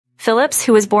Phillips,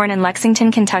 who was born in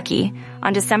Lexington, Kentucky,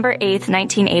 on December 8,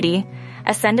 1980,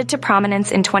 ascended to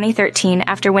prominence in 2013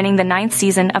 after winning the 9th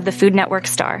season of the Food Network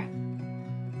Star.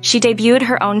 She debuted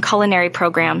her own culinary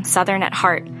program, Southern at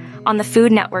Heart, on the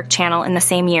Food Network channel in the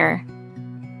same year.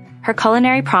 Her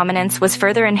culinary prominence was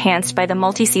further enhanced by the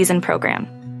multi-season program.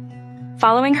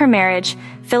 Following her marriage,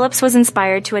 Phillips was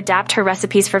inspired to adapt her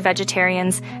recipes for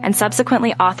vegetarians and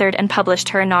subsequently authored and published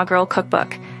her inaugural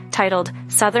cookbook, titled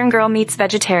Southern Girl Meets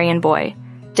Vegetarian Boy,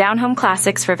 Down-Home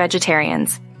Classics for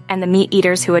Vegetarians, and the Meat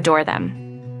Eaters Who Adore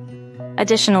Them.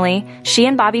 Additionally, she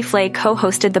and Bobby Flay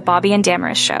co-hosted The Bobby and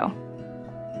Damaris Show.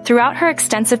 Throughout her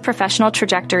extensive professional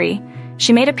trajectory,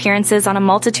 she made appearances on a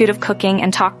multitude of cooking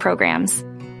and talk programs.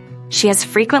 She has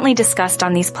frequently discussed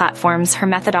on these platforms her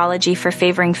methodology for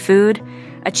favoring food,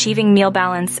 achieving meal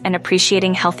balance, and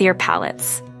appreciating healthier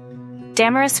palates.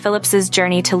 Damaris Phillips's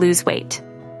journey to lose weight.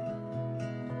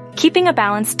 Keeping a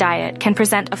balanced diet can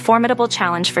present a formidable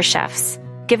challenge for chefs,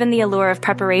 given the allure of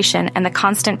preparation and the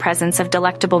constant presence of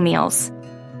delectable meals.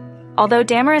 Although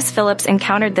Damaris Phillips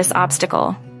encountered this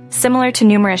obstacle, similar to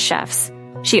numerous chefs,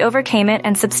 she overcame it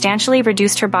and substantially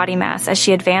reduced her body mass as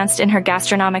she advanced in her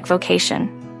gastronomic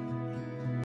vocation.